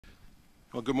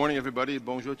Well, good morning, everybody.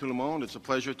 Bonjour tout le monde. It's a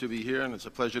pleasure to be here, and it's a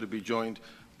pleasure to be joined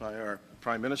by our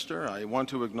Prime Minister. I want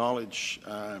to acknowledge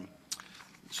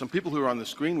some people who are on the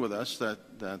screen with us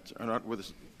that are not with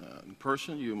us in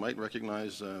person. You might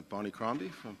recognize Bonnie Crombie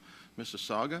from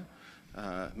Mississauga,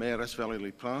 Mayoress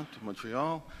Valérie Plante,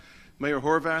 Montreal, Mayor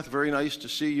Horvath, very nice to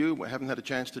see you. We haven't had a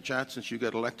chance to chat since you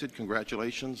got elected.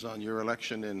 Congratulations on your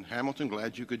election in Hamilton.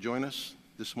 Glad you could join us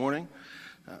this morning.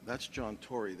 That's John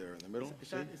Tory there in the middle.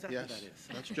 Is that yes, who that is?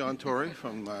 That's John Tory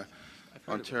from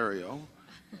Ontario.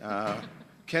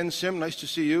 Ken Sim, nice to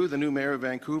see you, the new Mayor of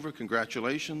Vancouver.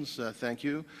 Congratulations. Thank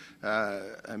you.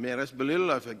 Mayoress Belil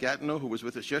of Gatineau, who was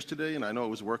with us yesterday, and I know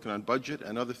was working on budget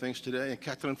and other things today. And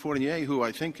Catherine Fournier, who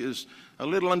I think is a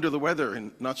little under the weather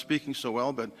and not speaking so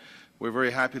well, but we're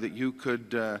very happy that you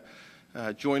could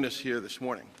join us here this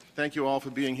morning. Thank you all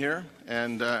for being here.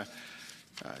 And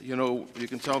you know, you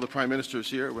can tell the Prime Minister is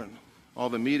here when all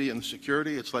the media and the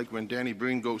security. It's like when Danny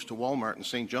Breen goes to Walmart in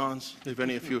St. John's, if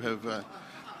any of you have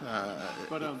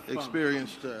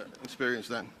experienced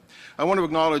that. I want to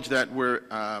acknowledge that we're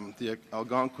the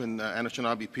Algonquin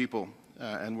Anishinaabe people,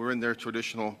 and we're in their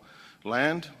traditional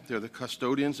land. They're the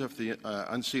custodians of the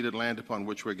unceded land upon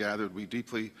which we're gathered. We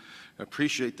deeply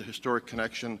appreciate the historic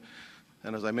connection.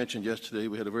 And as I mentioned yesterday,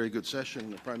 we had a very good session,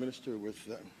 the Prime Minister, with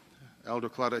Elder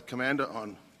Claudette Commanda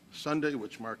on Sunday,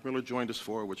 which Mark Miller joined us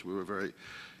for, which we were very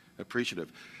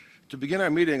appreciative. To begin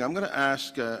our meeting, I'm going to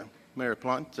ask Mayor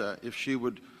Plante if she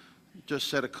would just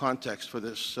set a context for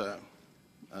this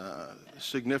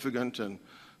significant and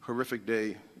horrific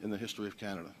day in the history of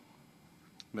Canada.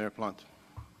 Mayor Plante.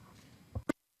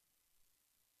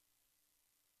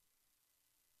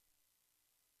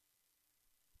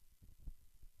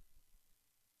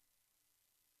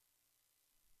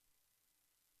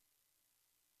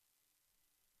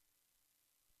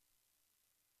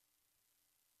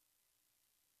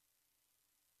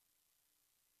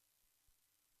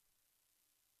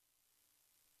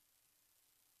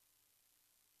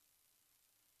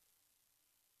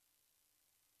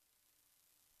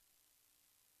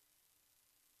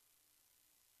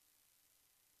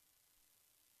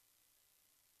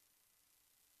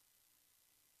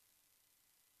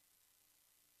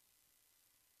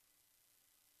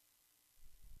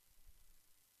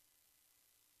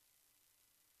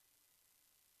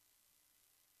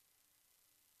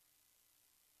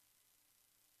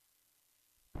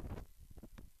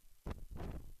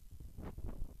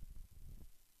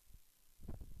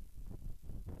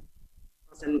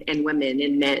 And women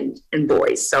and men and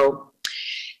boys. So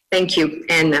thank you,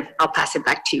 and I'll pass it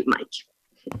back to you, Mike.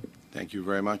 Thank you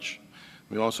very much.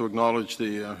 We also acknowledge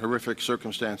the horrific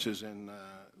circumstances in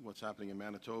what's happening in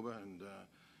Manitoba and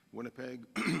Winnipeg.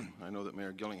 I know that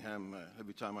Mayor Gillingham,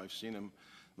 every time I've seen him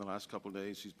in the last couple of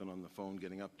days, he's been on the phone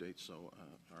getting updates, so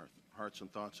our hearts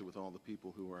and thoughts are with all the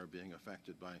people who are being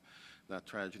affected by that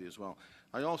tragedy as well.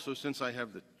 I also, since I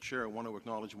have the chair, want to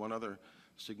acknowledge one other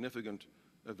significant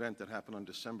event that happened on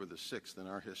December the 6th in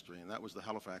our history, and that was the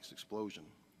Halifax explosion.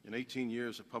 In 18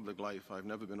 years of public life, I've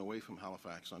never been away from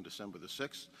Halifax on December the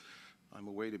 6th. I'm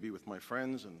away to be with my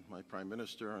friends and my Prime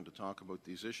Minister and to talk about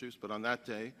these issues. But on that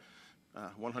day,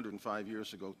 105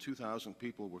 years ago, 2,000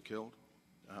 people were killed.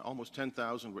 Almost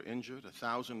 10,000 were injured,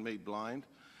 1,000 made blind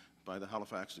by the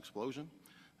Halifax explosion.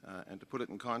 And to put it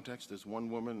in context, there's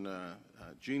one woman,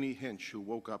 Jeannie Hinch, who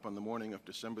woke up on the morning of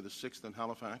December the 6th in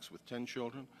Halifax with 10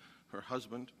 children, her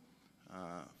husband,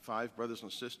 5 brothers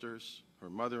and sisters, her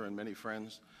mother and many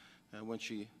friends. And when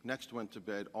she next went to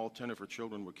bed, all 10 of her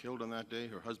children were killed on that day.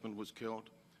 Her husband was killed.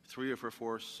 3 of her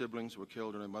 4 siblings were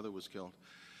killed, and her mother was killed.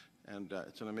 And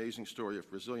it's an amazing story of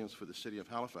resilience for the city of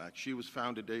Halifax. She was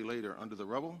found a day later under the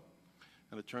rubble,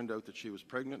 and it turned out that she was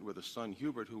pregnant with a son,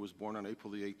 Hubert, who was born on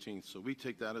April the 18th. So we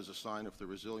take that as a sign of the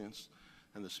resilience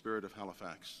and the spirit of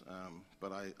Halifax.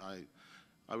 But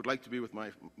I would like to be with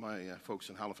my folks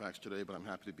in Halifax today, but I'm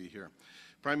happy to be here.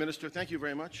 Prime Minister, thank you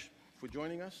very much for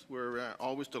joining us. We're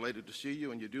always delighted to see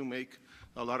you, and you do make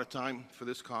a lot of time for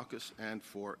this caucus and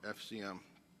for FCM.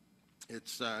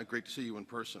 It's great to see you in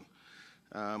person.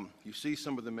 You see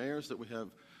some of the mayors that we have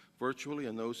virtually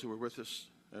and those who are with us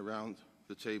around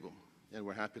the table, and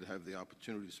we're happy to have the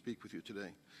opportunity to speak with you today.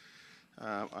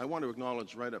 I want to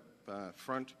acknowledge right up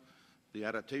front the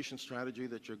adaptation strategy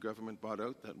that your government brought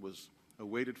out that was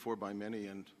awaited for by many,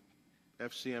 and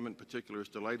FCM in particular is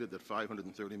delighted that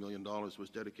 $530 million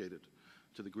was dedicated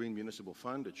to the Green Municipal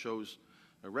Fund. It shows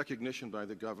a recognition by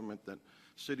the government that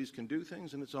cities can do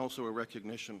things, and it's also a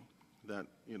recognition that,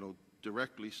 you know,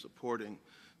 directly supporting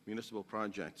municipal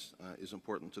projects is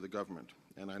important to the government.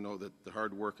 And I know that the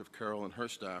hard work of Carol and her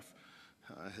staff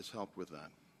has helped with that.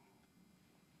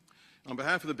 On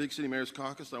behalf of the Big City Mayors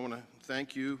Caucus, I want to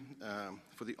thank you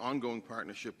for the ongoing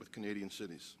partnership with Canadian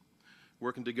cities.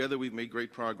 Working together, we've made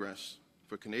great progress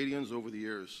for Canadians over the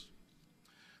years.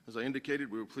 As I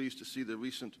indicated, we were pleased to see the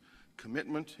recent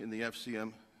commitment in the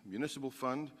FCM Municipal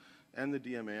Fund and the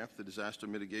DMAF, the Disaster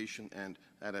Mitigation and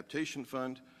Adaptation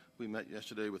Fund. We met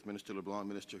yesterday with Minister LeBlanc,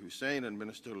 Minister Hussein, and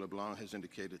Minister LeBlanc has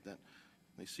indicated that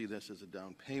they see this as a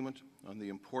down payment on the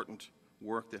important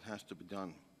work that has to be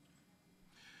done.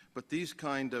 But these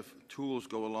kind of tools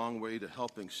go a long way to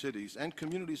helping cities and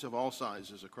communities of all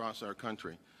sizes across our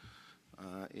country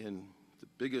in the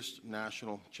biggest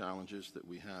national challenges that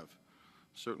we have,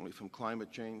 certainly from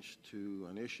climate change to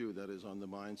an issue that is on the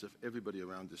minds of everybody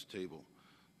around this table,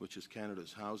 which is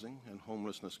Canada's housing and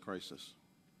homelessness crisis.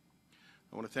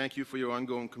 I want to thank you for your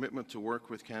ongoing commitment to work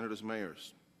with Canada's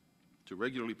mayors, to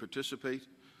regularly participate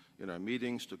in our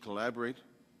meetings, to collaborate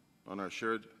on our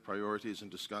shared priorities and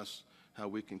discuss how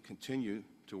we can continue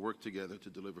to work together to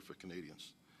deliver for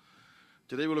Canadians.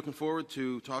 Today we're looking forward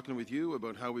to talking with you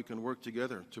about how we can work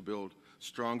together to build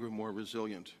stronger, more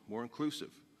resilient, more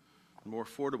inclusive, and more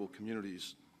affordable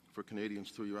communities for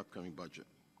Canadians through your upcoming budget.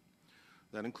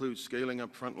 That includes scaling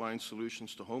up frontline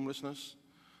solutions to homelessness,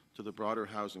 to the broader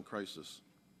housing crisis.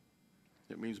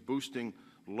 It means boosting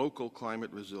local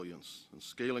climate resilience and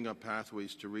scaling up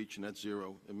pathways to reach net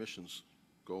zero emissions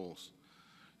goals.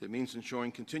 It means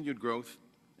ensuring continued growth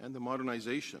and the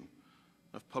modernization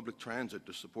of public transit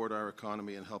to support our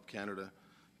economy and help Canada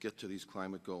get to these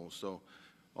climate goals. So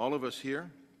all of us here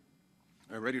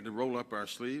are ready to roll up our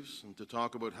sleeves and to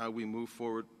talk about how we move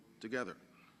forward together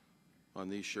on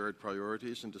these shared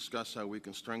priorities and discuss how we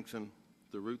can strengthen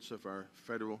the roots of our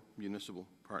federal-municipal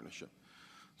partnership.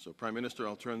 So, Prime Minister,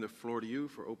 I'll turn the floor to you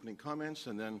for opening comments,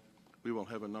 and then we will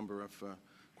have a number of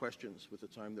questions with the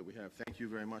time that we have. Thank you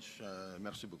very much.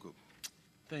 Merci beaucoup.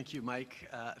 Thank you, Mike.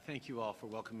 Thank you all for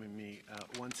welcoming me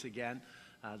once again.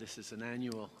 This is an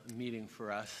annual meeting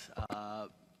for us.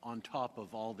 On top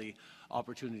of all the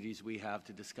opportunities we have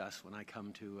to discuss when I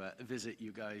come to visit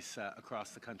you guys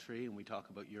across the country and we talk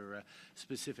about your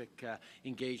specific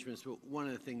engagements. But one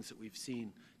of the things that we've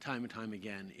seen time and time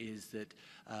again is that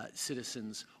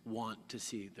citizens want to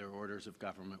see their orders of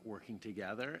government working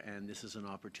together, and this is an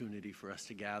opportunity for us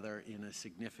to gather in a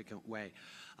significant way.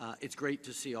 It's great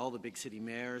to see all the big city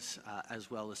mayors, as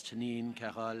well as Tanine,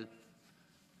 Carole,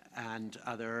 and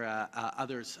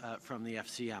others from the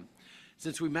FCM.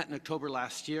 Since we met in October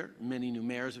last year, many new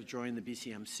mayors have joined the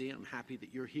BCMC. I'm happy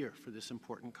that you're here for this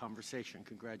important conversation.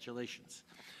 Congratulations.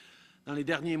 Dans les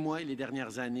derniers mois et les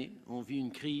dernières années, on vit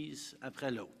une crise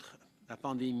après l'autre. La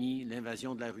pandémie,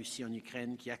 l'invasion de la Russie en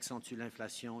Ukraine qui accentue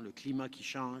l'inflation, le climat qui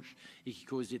change et qui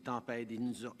cause des tempêtes, des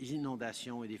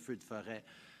inondations et des feux de forêt.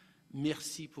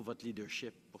 Merci pour votre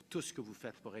leadership, pour tout ce que vous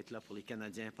faites pour être là pour les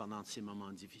Canadiens pendant ces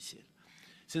moments difficiles.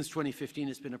 Since 2015,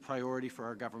 it's been a priority for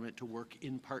our government to work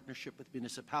in partnership with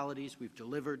municipalities. We've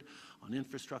delivered on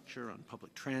infrastructure, on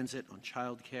public transit, on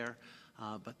childcare,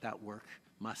 but that work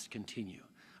must continue.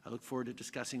 I look forward to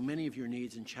discussing many of your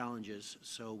needs and challenges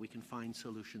so we can find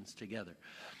solutions together.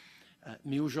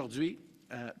 Mais aujourd'hui,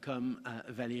 comme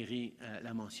Valérie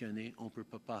l'a mentionné, on peut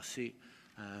pas passer,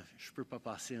 je ne peux pas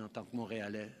passer en tant que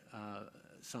Montréalais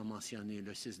sans mentionner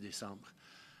le 6 décembre.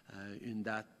 Une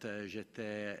date,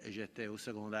 j'étais au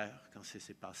secondaire quand ça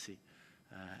s'est passé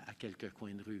à quelques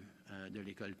coins de rue de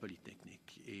l'école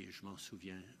polytechnique et je m'en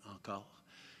souviens encore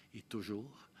et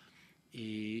toujours.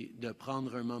 Et de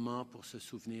prendre un moment pour se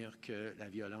souvenir que la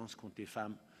violence contre les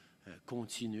femmes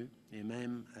continue et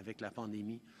même avec la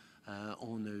pandémie,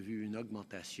 on a vu une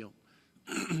augmentation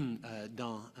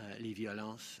dans les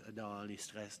violences, dans les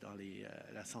stress, dans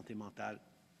la santé mentale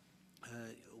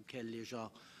auxquelles les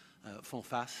gens font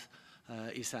face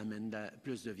et ça amène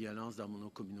plus de violence dans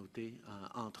nos communautés,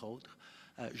 entre autres.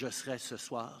 Je serai ce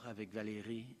soir avec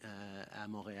Valérie à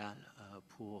Montréal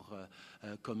pour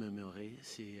commémorer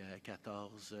ces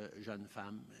 14 jeunes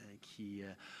femmes qui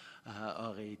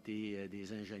auraient été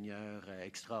des ingénieurs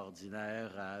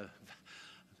extraordinaires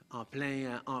en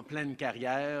pleine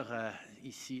carrière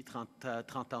ici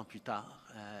 30 ans plus tard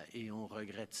et on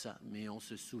regrette ça, mais on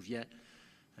se souvient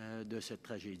de cette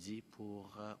tragédie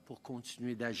pour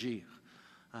continuer d'agir,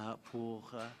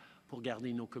 pour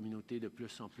garder nos communautés de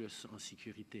plus en plus en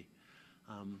sécurité.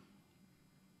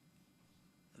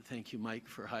 Thank you, Mike,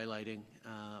 for highlighting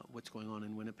what's going on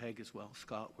in Winnipeg as well.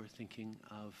 Scott, we're thinking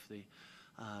of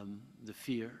the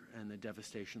fear and the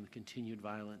devastation, the continued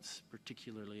violence,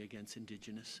 particularly against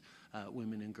Indigenous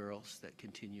women and girls that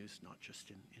continues not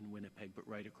just in Winnipeg, but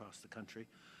right across the country.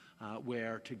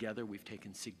 Where together we've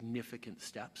taken significant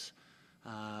steps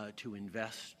to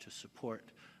invest, to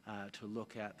support to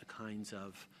look at the kinds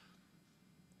of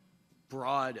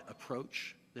broad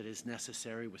approach that is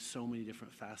necessary with so many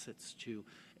different facets to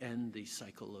end the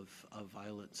cycle of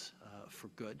violence for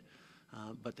good.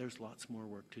 But there's lots more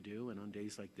work to do, and on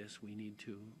days like this, we need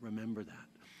to remember that.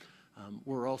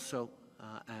 We're also,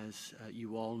 as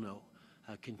you all know,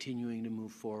 continuing to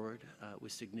move forward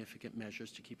with significant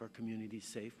measures to keep our communities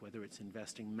safe, whether it's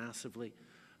investing massively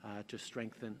to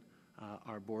strengthen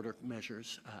our border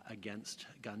measures against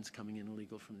guns coming in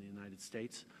illegal from the United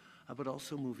States, but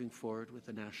also moving forward with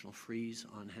a national freeze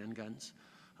on handguns.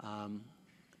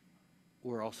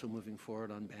 We're also moving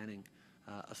forward on banning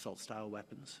assault-style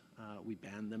weapons. We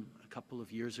banned them a couple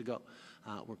of years ago.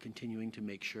 We're continuing to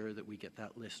make sure that we get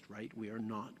that list right. We are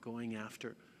not going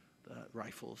after the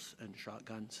rifles and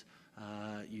shotguns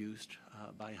used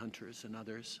by hunters and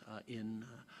others in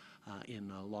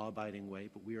a law-abiding way,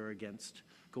 but we are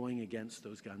going against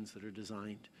those guns that are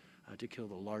designed to kill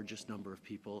the largest number of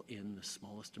people in the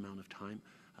smallest amount of time.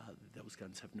 Those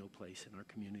guns have no place in our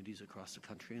communities across the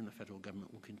country, and the federal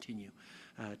government will continue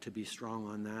to be strong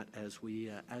on that as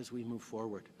we move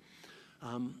forward.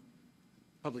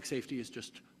 Public safety is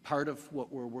just part of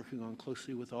what we're working on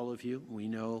closely with all of you. We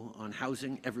know on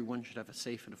housing, everyone should have a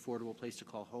safe and affordable place to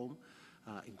call home,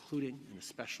 including and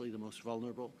especially the most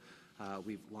vulnerable.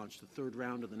 We've launched the third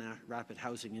round of the Rapid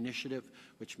Housing Initiative,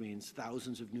 which means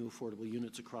thousands of new affordable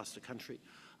units across the country.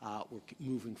 We're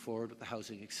moving forward with the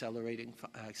Housing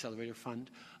Accelerator Fund,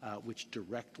 which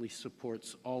directly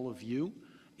supports all of you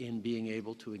in being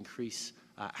able to increase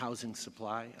housing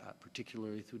supply,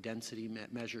 particularly through density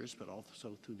measures, but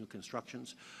also through new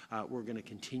constructions. We're going to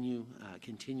continue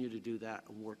to do that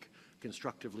and work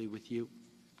constructively with you.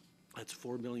 That's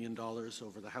 $4 billion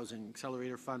over the Housing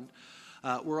Accelerator Fund.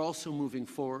 We're also moving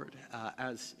forward,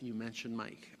 as you mentioned,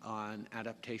 Mike, on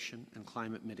adaptation and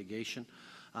climate mitigation.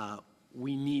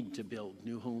 We need to build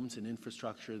new homes and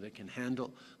infrastructure that can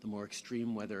handle the more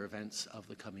extreme weather events of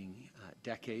the coming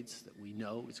decades that we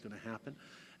know is going to happen,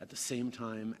 at the same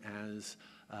time as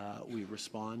we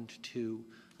respond to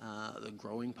the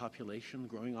growing population,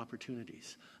 growing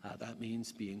opportunities. That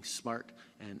means being smart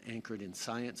and anchored in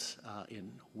science,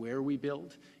 in where we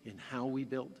build, in how we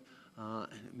build, and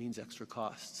it means extra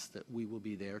costs that we will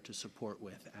be there to support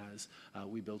with as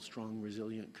we build strong,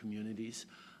 resilient communities.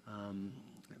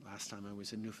 Last time I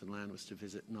was in Newfoundland was to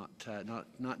visit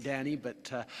not Danny, but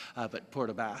Port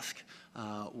aux Basques,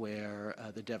 where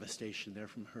the devastation there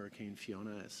from Hurricane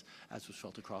Fiona, as was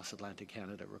felt across Atlantic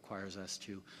Canada, requires us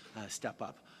to step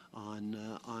up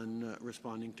on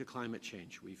responding to climate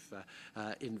change. We've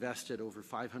invested over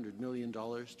 $500 million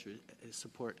to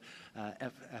support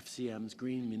FCM's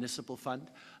Green Municipal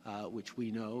Fund, which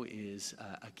we know is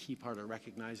a key part of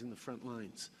recognizing the front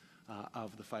lines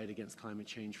of the fight against climate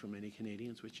change for many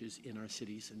Canadians, which is in our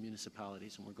cities and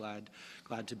municipalities, and we're glad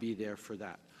to be there for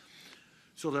that.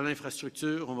 Sur de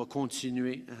l'infrastructure, on va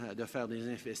continuer de faire des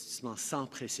investissements sans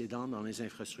précédent dans les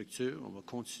infrastructures. On va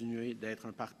continuer d'être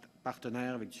un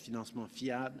partenaire avec du financement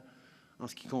fiable en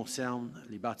ce qui concerne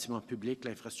les bâtiments publics,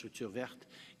 l'infrastructure verte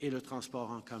et le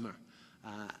transport en commun.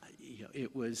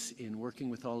 It was in working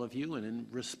with all of you and in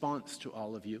response to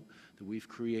all of you that we've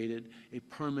created a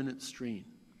permanent stream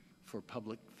for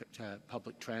public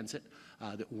transit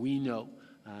that we know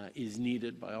is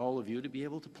needed by all of you to be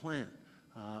able to plan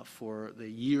for the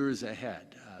years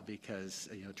ahead, because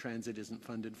transit isn't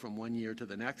funded from one year to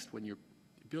the next when you're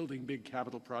building big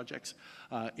capital projects.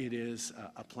 It is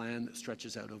a plan that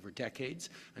stretches out over decades,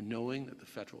 and knowing that the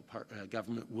federal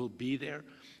government will be there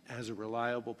as a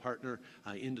reliable partner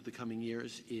into the coming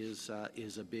years is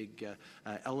a big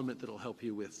element that will help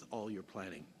you with all your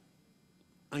planning.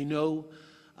 I know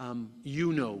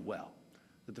you know well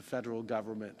that the federal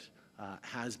government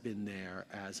has been there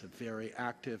as a very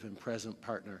active and present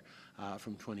partner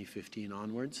from 2015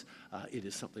 onwards. It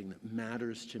is something that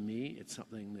matters to me. It's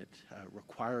something that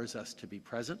requires us to be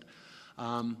present.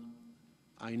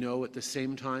 I know at the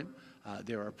same time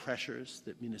there are pressures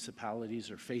that municipalities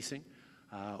are facing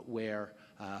where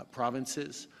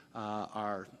provinces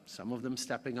are, some of them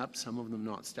stepping up, some of them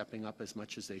not stepping up as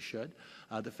much as they should.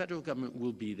 The federal government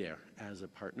will be there as a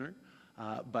partner,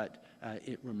 but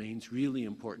it remains really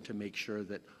important to make sure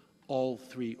that all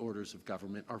three orders of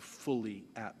government are fully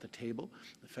at the table.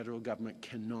 The federal government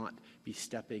cannot be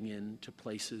stepping into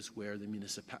places where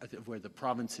the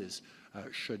provinces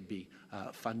should be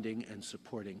funding and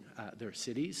supporting their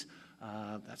cities.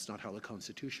 That's not how the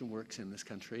Constitution works in this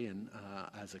country, and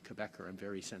as a Quebecer, I'm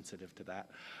very sensitive to that.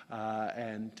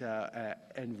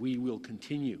 And we will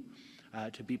continue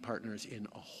to be partners in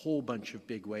a whole bunch of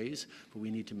big ways, but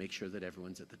we need to make sure that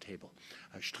everyone's at the table.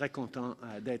 Je suis très content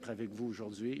d'être avec vous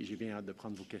aujourd'hui. J'ai bien hâte de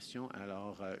prendre vos questions.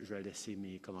 Alors, je vais laisser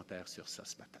mes commentaires sur ça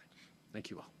ce matin. Thank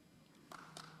you all.